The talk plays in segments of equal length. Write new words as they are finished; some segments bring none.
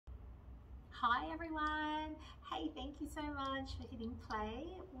Hi everyone. Hey, thank you so much for hitting play.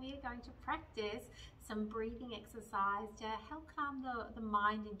 We are going to practice some breathing exercise to help calm the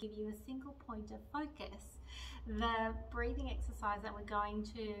mind and give you a single point of focus. The breathing exercise that we're going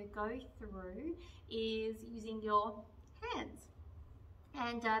to go through is using your hands.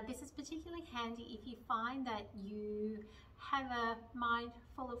 And this is particularly handy if you find that you have a mind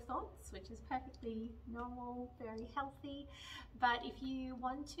full of thoughts, which is perfectly normal, very healthy. But if you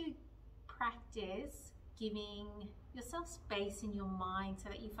want to practice giving yourself space in your mind so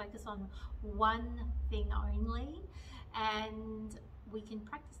that you focus on one thing only, and we can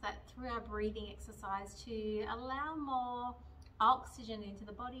practice that through our breathing exercise to allow more oxygen into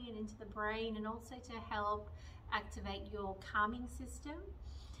the body and into the brain, and also to help activate your calming system,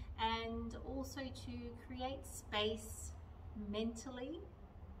 and also to create space mentally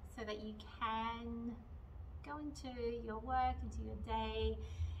so that you can go into your work, into your day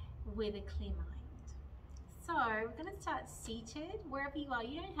with a clear mind. So we're going to start seated wherever you are.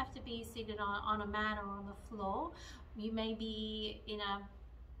 You don't have to be seated on a mat or on the floor. You may be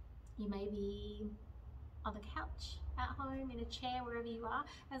on the couch at home, in a chair, wherever you are.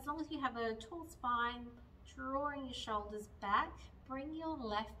 As long as you have a tall spine, drawing your shoulders back, bring your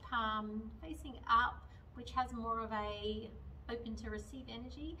left palm facing up, which has more of a open to receive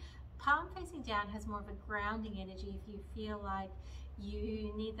energy. Palm facing down has more of a grounding energy if you feel like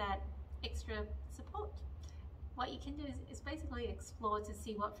you need that extra support. What you can do is basically explore to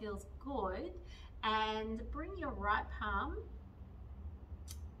see what feels good, and bring your right palm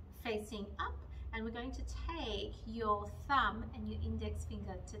facing up, and we're going to take your thumb and your index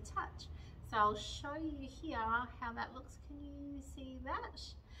finger to touch. So I'll show you here how that looks. Can you see that?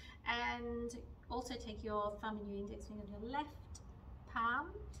 And also take your thumb and your index finger to your left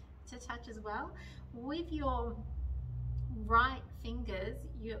palm to touch as well. With your right fingers,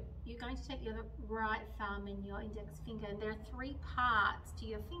 you're going to take your right thumb and your index finger, and there are 3 parts to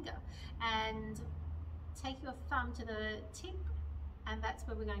your finger, and take your thumb to the tip, and that's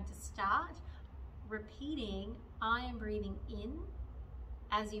where we're going to start. Repeating, I am breathing in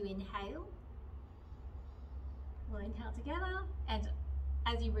as you inhale. We'll inhale together, and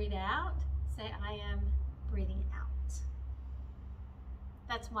as you breathe out, say I am breathing out.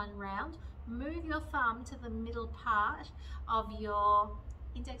 That's one round. Move your thumb to the middle part of your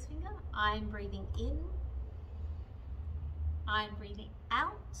index finger. I'm breathing in. I'm breathing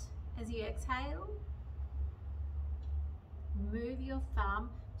out as you exhale. Move your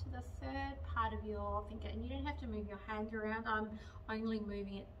thumb to the 3rd part of your finger, and you don't have to move your hand around. I'm only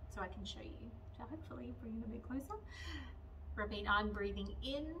moving it so I can show you. So hopefully bring it a bit closer. Repeat, I'm breathing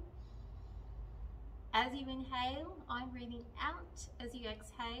in as you inhale. I'm breathing out as you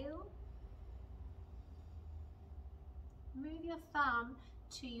exhale. Move your thumb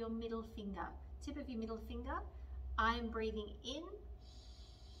to your middle finger, tip of your middle finger. I'm breathing in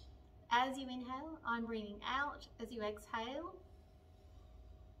as you inhale. I'm breathing out as you exhale.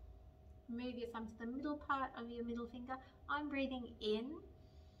 Move your thumb to the middle part of your middle finger. I'm breathing in.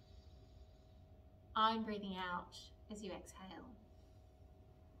 I'm breathing out as you exhale.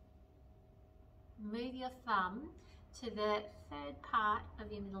 Move your thumb to the 3rd part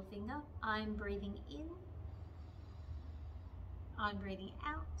of your middle finger. I'm breathing in. I'm breathing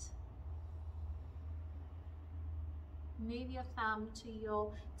out. Move your thumb to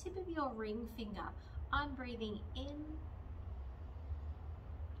your tip of your ring finger. I'm breathing in.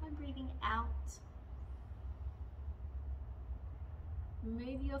 I'm breathing out.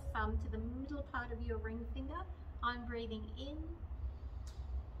 Move your thumb to the middle part of your ring finger. I'm breathing in.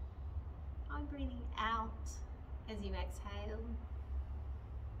 I'm breathing out as you exhale.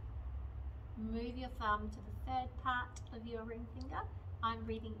 Move your thumb to the 3rd part of your ring finger. I'm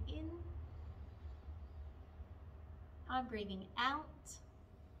breathing in. I'm breathing out.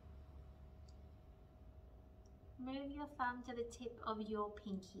 Move your thumb to the tip of your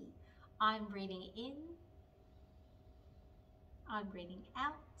pinky. I'm breathing in. I'm breathing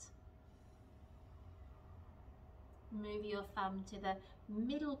out. Move your thumb to the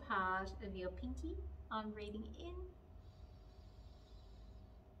middle part of your pinky. I'm breathing in.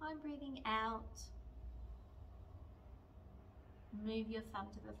 I'm breathing out. Move your thumb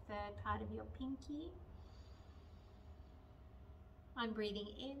to the 3rd part of your pinky. I'm breathing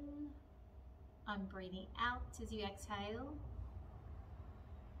in. I'm breathing out as you exhale.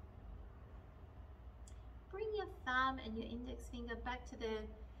 Bring your thumb and your index finger back to the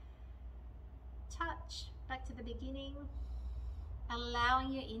touch, back to the beginning,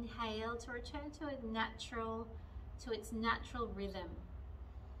 allowing your inhale to return to its natural rhythm.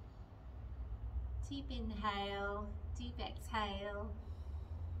 Deep inhale, deep exhale.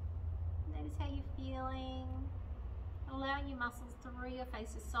 Notice how you're feeling. Allowing your muscles through your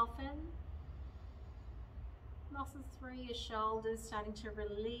face to soften. Muscles through your shoulders starting to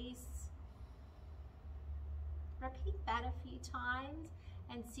release. Repeat that a few times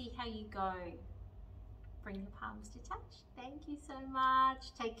and see how you go. Bring your palms to touch. Thank you so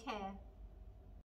much. Take care.